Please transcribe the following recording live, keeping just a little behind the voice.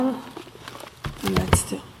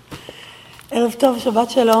Erev Tov,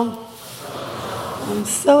 Shabbat Shalom. I'm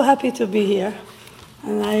so happy to be here,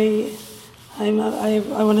 and I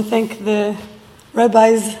want to thank the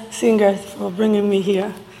rabbis, singers for bringing me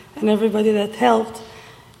here, and everybody that helped.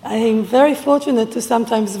 I am very fortunate to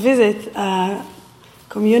sometimes visit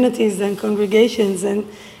communities and congregations, and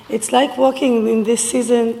it's like walking in this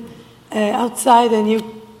season outside, and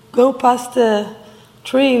you go past a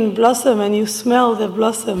tree in blossom, and you smell the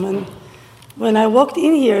blossom. And when I walked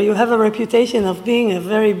in here, you have a reputation of being a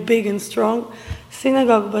very big and strong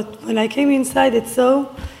synagogue, but when I came inside, it's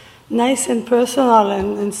so nice and personal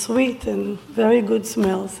and sweet and very good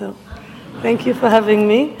smell. So thank you for having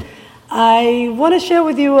me. I want to share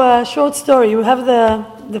with you a short story. You have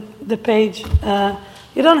the page.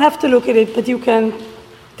 You don't have to look at it, but you can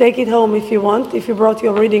take it home if you want. If you brought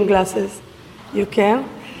your reading glasses, you can.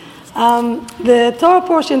 The Torah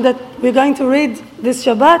portion that we're going to read this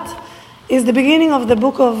Shabbat is the beginning of the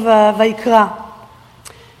book of Vayikra.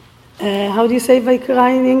 How do you say Vayikra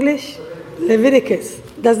in English? Leviticus.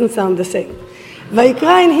 Doesn't sound the same.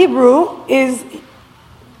 Vayikra in Hebrew is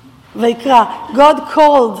Vayikra. God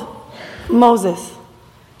called Moses.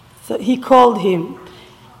 So he called him.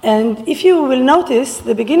 And if you will notice,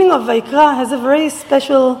 the beginning of Vayikra has a very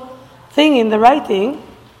special thing in the writing.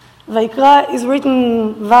 Vayikra is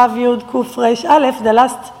written Vav Yud Kuf Resh Aleph. The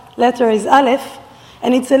last letter is Aleph.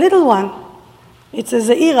 And it's a little one. It's a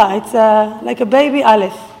Zeira. It's like a baby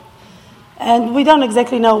Aleph. And we don't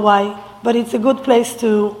exactly know why, but it's a good place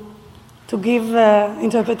to give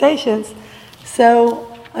interpretations. So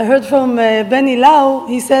I heard from Benny Lau,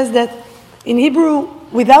 he says that in Hebrew,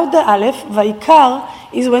 without the Aleph, Vaikar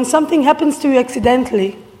is when something happens to you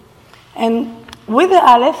accidentally. And with the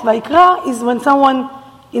Aleph, Vaikra is when someone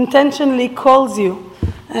intentionally calls you.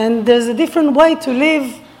 And there's a different way to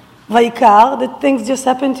live Vaikar, that things just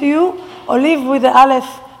happen to you, or live with the Aleph,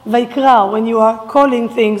 Vaikra, when you are calling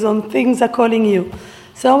things, or things are calling you.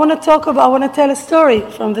 So I want to tell a story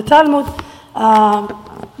from the Talmud,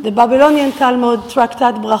 the Babylonian Talmud,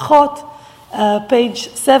 Tractat Brachot, page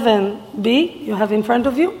 7b, you have in front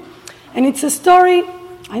of you. And it's a story.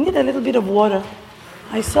 I need a little bit of water.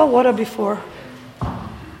 I saw water before.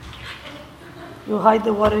 You hide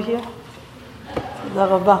the water here? Toda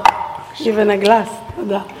rabba. Even a glass.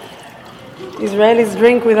 Toda. Israelis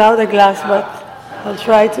drink without a glass, but I'll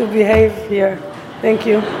try to behave here. Thank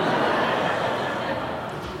you.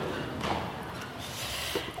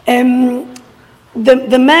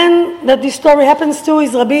 The man that this story happens to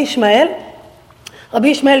is Rabbi Ishmael. Rabbi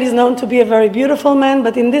Ishmael is known to be a very beautiful man,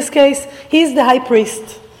 but in this case, he is the high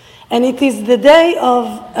priest. And it is the day of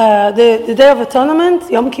the Day of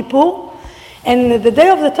Atonement, Yom Kippur. And the day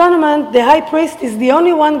of the atonement, the high priest is the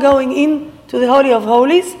only one going in to the Holy of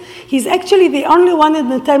Holies. He's actually the only one in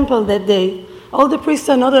the temple that day. All the priests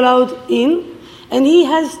are not allowed in, and he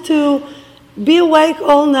has to be awake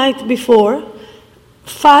all night before,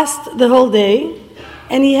 fast the whole day,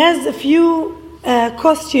 and he has a few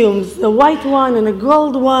costumes, a white one and a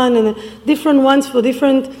gold one and different ones for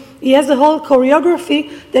different. He has a whole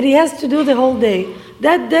choreography that he has to do the whole day.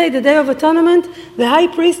 That day, the Day of Atonement, the high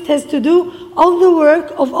priest has to do all the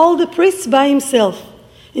work of all the priests by himself,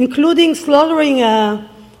 including slaughtering a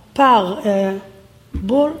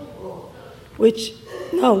bull,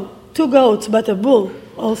 two goats, but a bull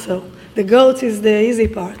also. The goat is the easy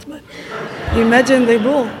part, but imagine the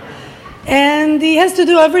bull. And he has to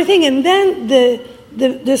do everything, and then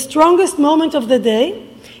the strongest moment of the day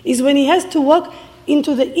is when he has to walk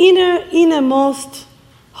into the innermost,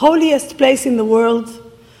 holiest place in the world,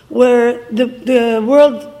 where the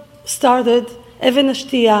world started, Even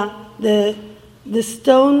Hashtiyah, the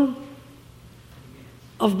stone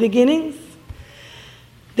of beginnings.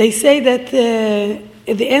 They say that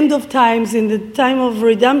at the end of times, in the time of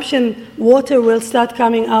redemption, water will start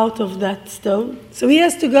coming out of that stone. So he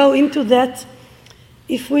has to go into that.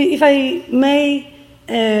 If I may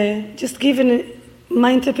just give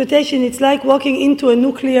my interpretation, it's like walking into a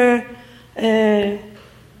nuclear,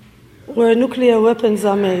 where nuclear weapons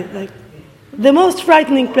are made. Like the most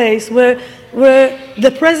frightening place where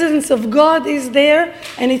the presence of God is there,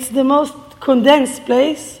 and it's the most condensed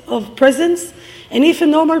place of presence. And if a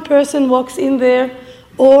normal person walks in there,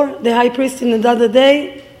 or the high priest in another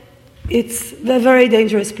day, it's a very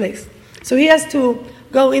dangerous place. So he has to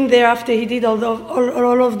go in there after he did all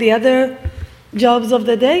of the other jobs of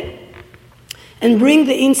the day, and bring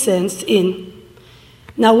the incense in.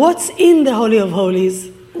 Now, what's in the Holy of Holies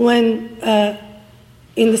when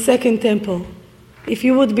in the second temple? If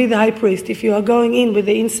you would be the high priest, if you are going in with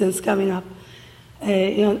the incense coming up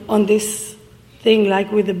on this thing,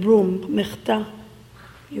 like with the broom, mechta,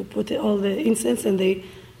 you put all the incense, and they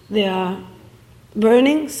are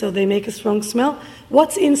burning, so they make a strong smell.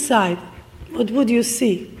 What's inside? What would you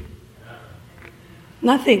see?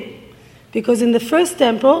 Nothing. Because in the first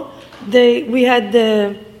temple, we had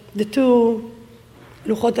the two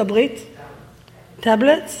Luchot HaBrit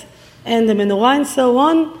tablets and the menorah and so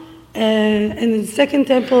on. And in the second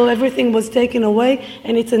temple, everything was taken away,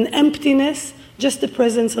 and it's an emptiness, just the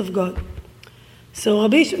presence of God. So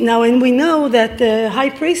now, and we know that the high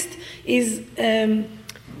priest is,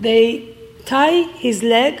 they tie his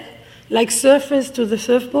leg like surfers to the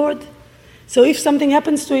surfboard. So if something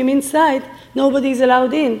happens to him inside, nobody is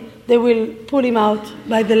allowed in. They will pull him out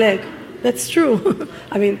by the leg. That's true.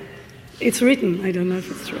 I mean, it's written. I don't know if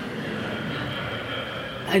it's true.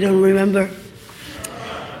 I don't remember.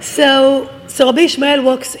 So Rabbi Ishmael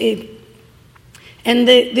walks in. And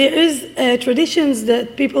there is traditions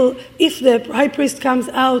that people, if the high priest comes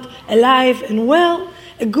out alive and well,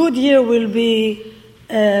 a good year will be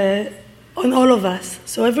on all of us.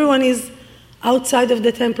 So everyone is outside of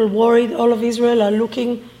the temple worried. All of Israel are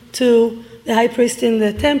looking to the high priest in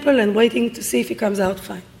the temple and waiting to see if he comes out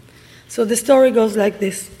fine. So the story goes like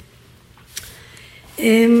this.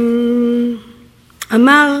 Amar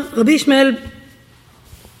Rabbi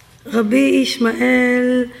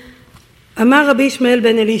Ishmael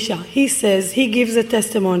ben Elisha. He says, he gives a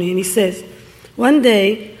testimony, and he says, one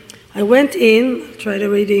day I went in, I'll try to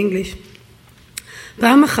read the English.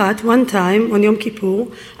 פעם אחת, one time, on Yom Kippur,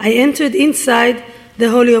 I entered inside the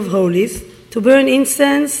Holy of Holies to burn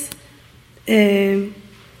incense, and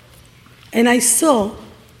I saw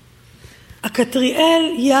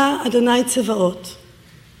Akatriel Ya Adonai Tzevaot.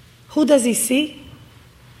 Who does he see?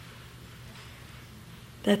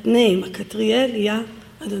 That name, Akatriel Ya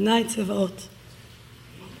Adonai Tzevaot.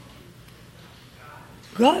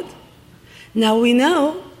 God. Now we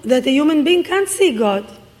know that a human being can't see God.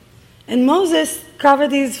 And Moses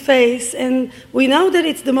covered his face, and we know that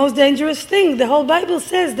it's the most dangerous thing. The whole Bible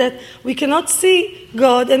says that we cannot see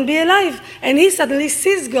God and be alive. And he suddenly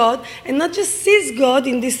sees God, and not just sees God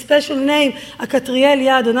in this special name, Akatriel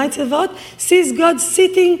Ya Adonai Tzevaot, sees God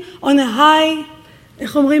sitting on a high,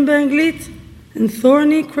 איך אומרים באנגלית? And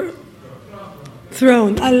thorny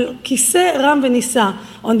throne. Al kiseh ram v'nisa,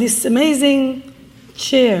 on this amazing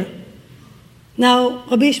chair. Now,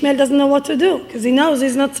 Rabbi Ishmael doesn't know what to do, because he knows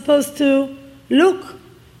he's not supposed to look.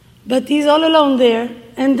 But he's all alone there,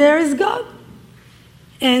 and there is God.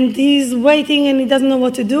 And he's waiting, and he doesn't know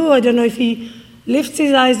what to do. I don't know if he lifts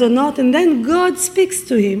his eyes or not. And then God speaks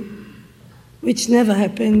to him, which never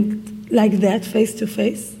happened like that, face to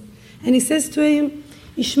face. And he says to him,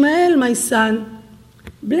 Ishmael, my son,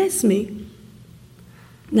 bless me.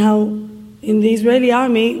 Now, in the Israeli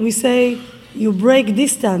army, we say, you break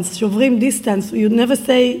distance, שוברים distance. You never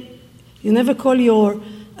call your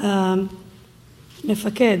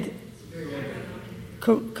מפקד,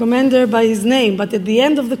 commander by his name, but at the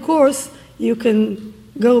end of the course, you can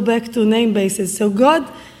go back to name basis. So God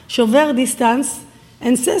שובר distance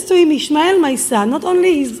and says to him, Ishmael, my son, not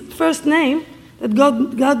only his first name, that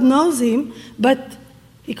God knows him, but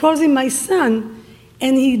he calls him my son,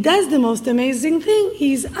 and he does the most amazing thing.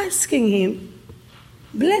 He's asking him,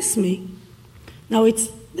 bless me. Now it's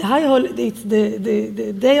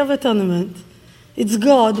the Day of Atonement. It's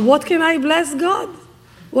God. What can I bless God?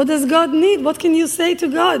 What does God need? What can you say to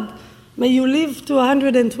God? May you live to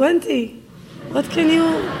 120. What can you,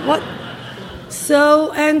 what?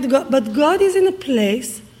 So, but God is in a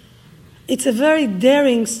place, it's a very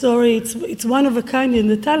daring story, it's one of a kind in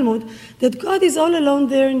the Talmud, that God is all alone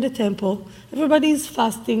there in the temple. Everybody is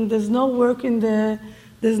fasting, there's no work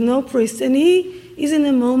there's no priest, and he is in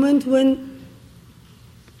a moment when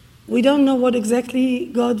we don't know what exactly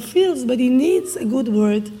God feels, but he needs a good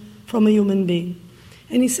word from a human being.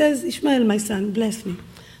 And he says, Ishmael, my son, bless me.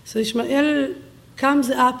 So Ishmael comes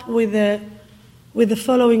up with the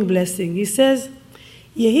following blessing. He says,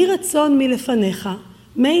 Yehi ratzon milefanecha,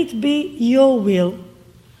 may it be your will.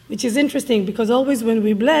 Which is interesting, because always when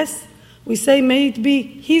we bless, we say, may it be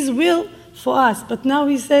his will for us. But now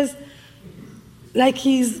he says, like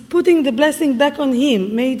he's putting the blessing back on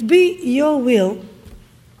him, may it be your will.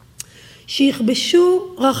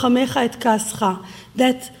 שיכבשו רחמך את כעסך,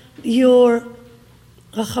 that your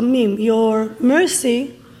rachamim, your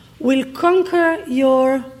mercy, will conquer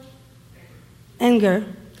your anger.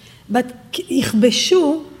 But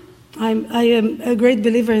יכבשו, I am a great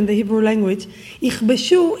believer in the Hebrew language,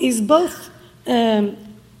 יכבשו is both to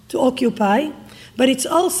occupy, but it's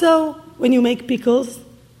also when you make pickles,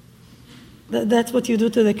 that's what you do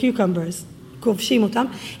to the cucumbers, כובשים אותם,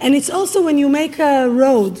 and it's also when you make a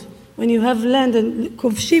road, when you have land, and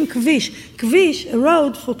kovshim kvish. Kvish, a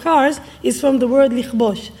road for cars, is from the word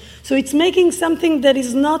lichbosh. So it's making something that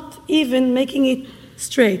is not even, making it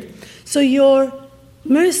straight. So your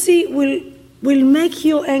mercy will make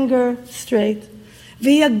your anger straight.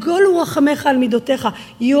 V'yagolu rachamecha al midotecha.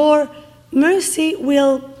 Your mercy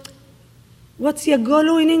will, what's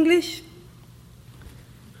yagolu in English?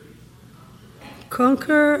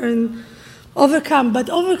 Conquer and overcome. But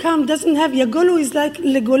overcome doesn't have, yagolu is like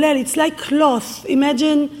legolel, it's like cloth.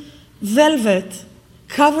 Imagine velvet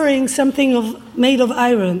covering something made of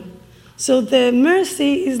iron. So the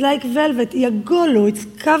mercy is like velvet, yagolu, it's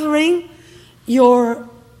covering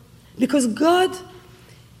because God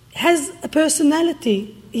has a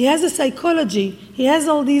personality, He has a psychology, He has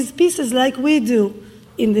all these pieces like we do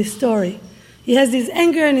in this story. He has His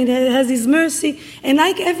anger and He has His mercy. And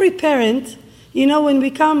like every parent, when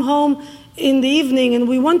we come home in the evening and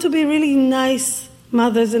we want to be really nice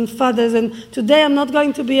mothers and fathers, and today I'm not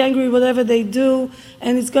going to be angry whatever they do,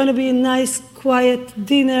 and it's going to be a nice, quiet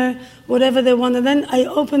dinner, whatever they want. And then I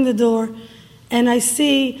open the door and I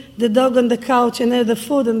see the dog on the couch and the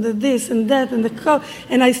food and the this and that and the coat,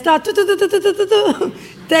 and I start take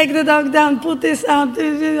the dog down, put this out,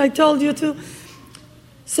 I told you to.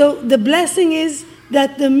 So the blessing is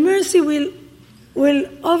that the mercy will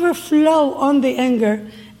overflow on the anger,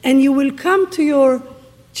 and you will come to your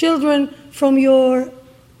children from your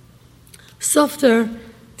softer,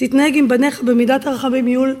 תתנהג עם בניך במידת הרחמים,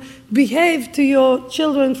 you will behave to your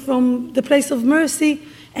children from the place of mercy,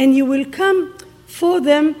 and you will come for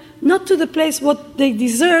them, not to the place what they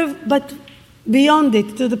deserve, but beyond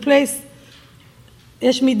it, to the place,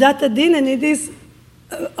 יש מידת הדין, and it is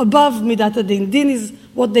above מידת הדין. Din is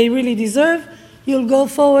what they really deserve. You'll go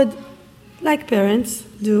forward like parents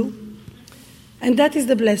do. And that is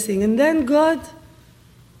the blessing. And then God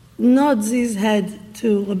nods his head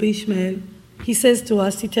to Rabbi Ishmael. He says to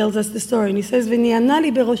us, he tells us the story, and he says, "V'ni'ana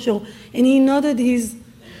li berosho," and he nodded his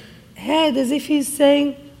head as if he's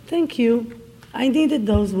saying, "Thank you, I needed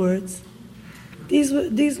those words.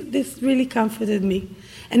 This really comforted me."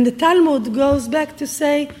 And the Talmud goes back to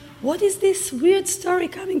say, what is this weird story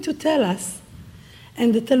coming to tell us?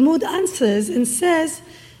 And the Talmud answers and says,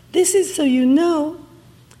 this is so you know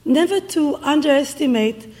never to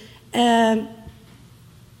underestimate a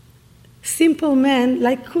simple man,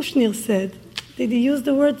 like Kushner said. Did he use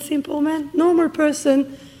the word simple man? Normal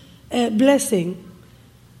person, blessing.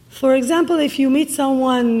 For example, if you meet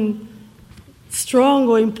someone strong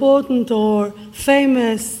or important or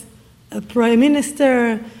famous, a prime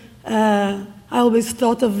minister, I always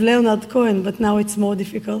thought of Leonard Cohen, but now it's more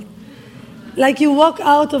difficult. Like you walk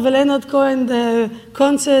out of a Leonard Cohen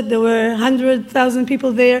concert, there were 100,000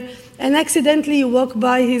 people there, and accidentally you walk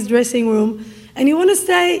by his dressing room, and you want to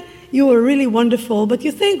say, you were really wonderful, but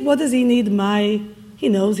you think, what does he need he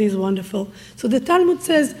knows he's wonderful. So the Talmud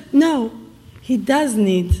says, no, he does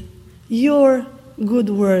need your good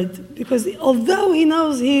word, because although he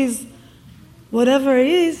knows he's whatever it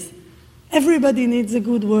is, everybody needs a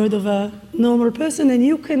good word of a normal person, and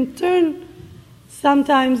you can turn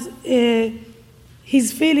sometimes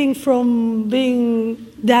his feeling from being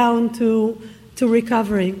down to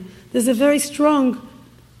recovering. There's a very strong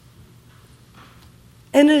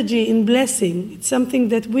energy in blessing. It's something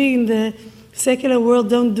that we in the secular world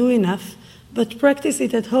don't do enough, but practice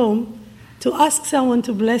it at home, to ask someone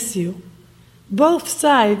to bless you. Both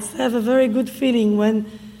sides have a very good feeling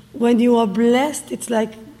when you are blessed. It's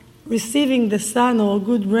like receiving the sun or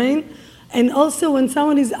good rain, and also when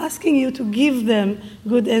someone is asking you to give them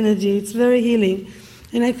good energy, it's very healing.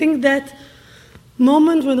 And I think that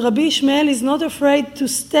moment when Rabbi Ishmael is not afraid to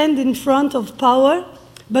stand in front of power,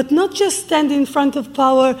 but not just stand in front of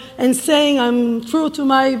power and saying, I'm true to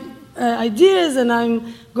my ideas and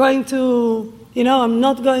I'm going to, I'm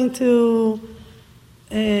not going to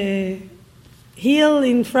heal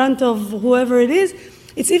in front of whoever it is.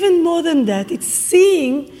 It's even more than that. It's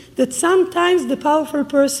seeing that sometimes the powerful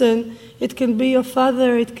person, it can be your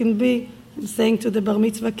father, it can be, I'm saying to the bar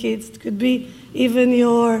mitzvah kids, it could be even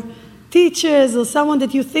your teachers or someone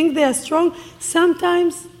that you think they are strong.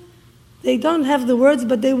 Sometimes they don't have the words,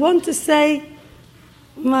 but they want to say,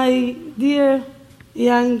 my dear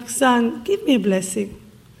young son, give me a blessing.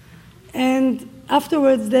 And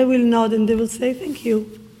afterwards they will nod and they will say, thank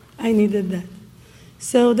you, I needed that.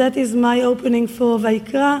 So that is my opening for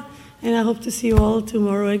Vaikra, and I hope to see you all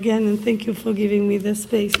tomorrow again, and thank you for giving me the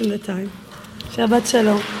space and the time. Shabbat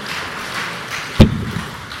Shalom.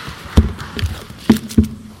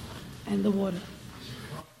 And the water.